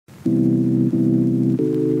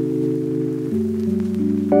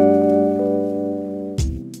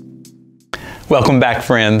Welcome back,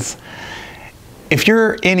 friends. If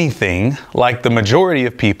you're anything like the majority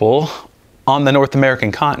of people on the North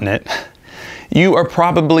American continent, you are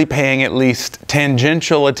probably paying at least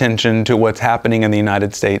tangential attention to what's happening in the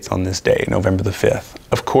United States on this day, November the 5th.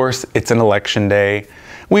 Of course, it's an election day.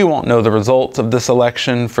 We won't know the results of this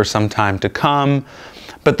election for some time to come,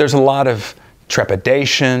 but there's a lot of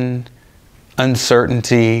trepidation,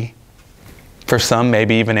 uncertainty, for some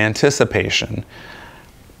maybe even anticipation.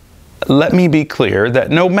 Let me be clear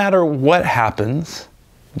that no matter what happens,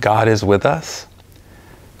 God is with us,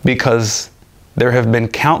 because there have been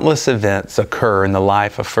countless events occur in the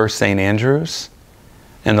life of First St. Andrews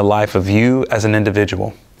and the life of you as an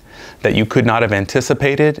individual that you could not have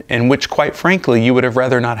anticipated and which, quite frankly, you would have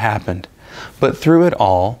rather not happened. But through it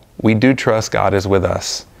all, we do trust God is with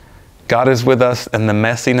us. God is with us in the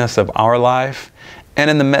messiness of our life and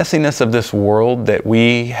in the messiness of this world that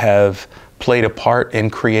we have played a part in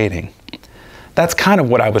creating. That's kind of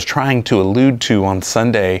what I was trying to allude to on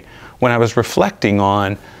Sunday when I was reflecting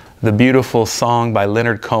on the beautiful song by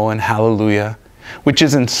Leonard Cohen, Hallelujah, which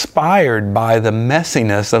is inspired by the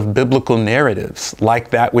messiness of biblical narratives like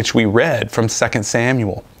that which we read from 2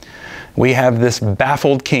 Samuel. We have this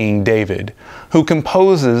baffled king, David, who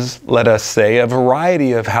composes, let us say, a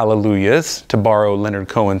variety of hallelujahs, to borrow Leonard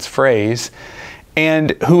Cohen's phrase,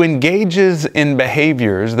 and who engages in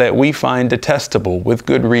behaviors that we find detestable with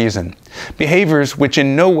good reason. Behaviors which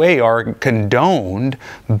in no way are condoned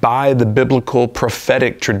by the biblical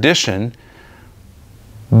prophetic tradition,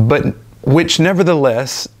 but which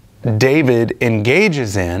nevertheless David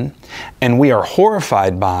engages in and we are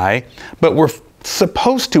horrified by, but we're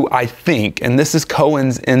supposed to, I think, and this is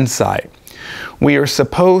Cohen's insight, we are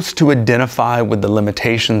supposed to identify with the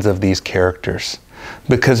limitations of these characters,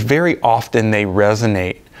 because very often they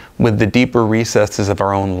resonate with the deeper recesses of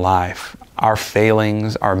our own life, our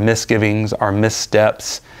failings, our misgivings, our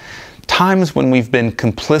missteps, times when we've been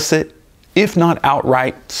complicit, if not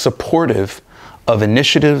outright supportive, of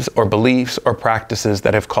initiatives or beliefs or practices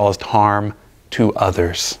that have caused harm to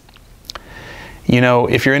others. You know,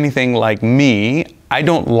 if you're anything like me, I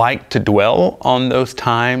don't like to dwell on those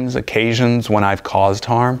times, occasions when I've caused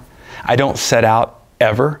harm. I don't set out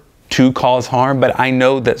ever to cause harm, but I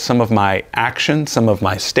know that some of my actions, some of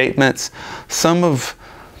my statements, some of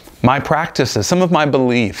my practices, some of my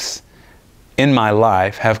beliefs in my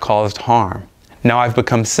life have caused harm. Now I've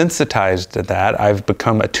become sensitized to that. I've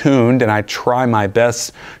become attuned, and I try my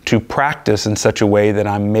best to practice in such a way that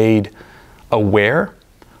I'm made aware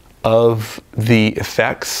of the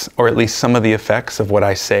effects, or at least some of the effects of what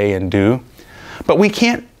I say and do. But we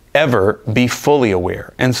can't ever be fully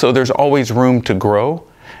aware. And so there's always room to grow.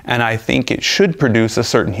 And I think it should produce a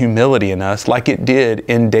certain humility in us, like it did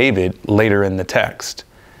in David later in the text.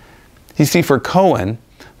 You see, for Cohen,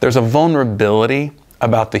 there's a vulnerability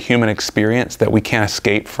about the human experience that we can't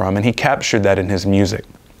escape from, and he captured that in his music.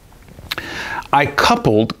 I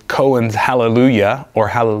coupled Cohen's Hallelujah, or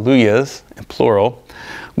Hallelujahs, in plural,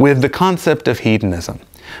 with the concept of hedonism,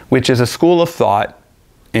 which is a school of thought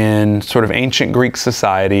in sort of ancient Greek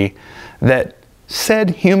society that said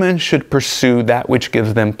humans should pursue that which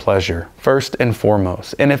gives them pleasure, first and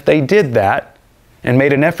foremost. And if they did that, and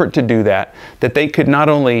made an effort to do that, that they could not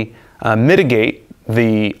only mitigate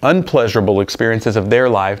the unpleasurable experiences of their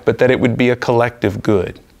life, but that it would be a collective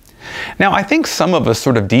good. Now, I think some of us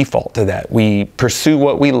sort of default to that. We pursue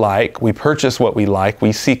what we like, we purchase what we like,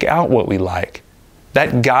 we seek out what we like.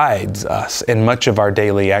 That guides us in much of our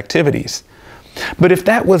daily activities. But if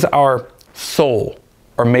that was our sole,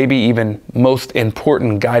 or maybe even most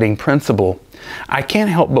important guiding principle, I can't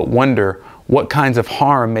help but wonder what kinds of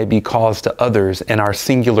harm may be caused to others in our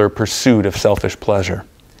singular pursuit of selfish pleasure.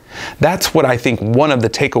 That's what I think one of the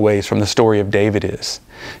takeaways from the story of David is.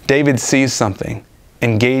 David sees something,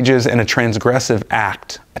 engages in a transgressive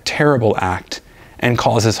act, a terrible act, and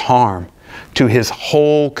causes harm to his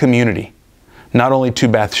whole community, not only to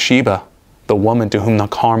Bathsheba, the woman to whom the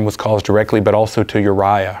harm was caused directly, but also to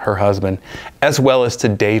Uriah, her husband, as well as to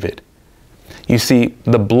David. You see,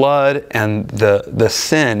 the blood and the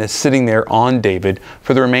sin is sitting there on David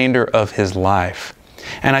for the remainder of his life.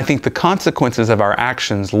 And I think the consequences of our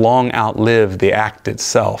actions long outlive the act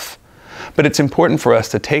itself. But it's important for us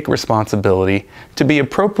to take responsibility, to be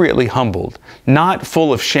appropriately humbled, not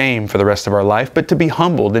full of shame for the rest of our life, but to be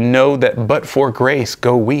humbled and know that but for grace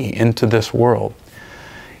go we into this world.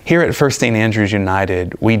 Here at First St. Andrews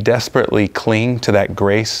United, we desperately cling to that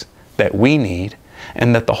grace that we need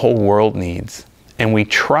and that the whole world needs. And we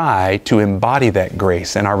try to embody that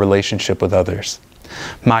grace in our relationship with others.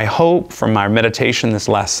 My hope from our meditation this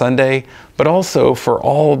last Sunday, but also for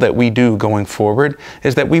all that we do going forward,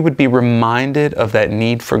 is that we would be reminded of that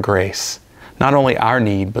need for grace. Not only our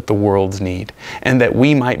need, but the world's need. And that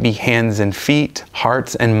we might be hands and feet,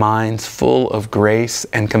 hearts and minds full of grace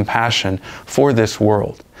and compassion for this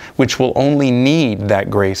world, which will only need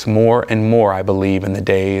that grace more and more, I believe, in the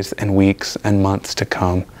days and weeks and months to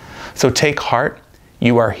come. So take heart.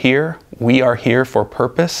 You are here. We are here for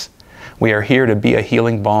purpose. We are here to be a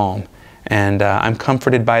healing balm. And I'm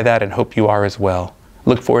comforted by that and hope you are as well.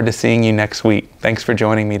 Look forward to seeing you next week. Thanks for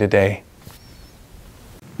joining me today.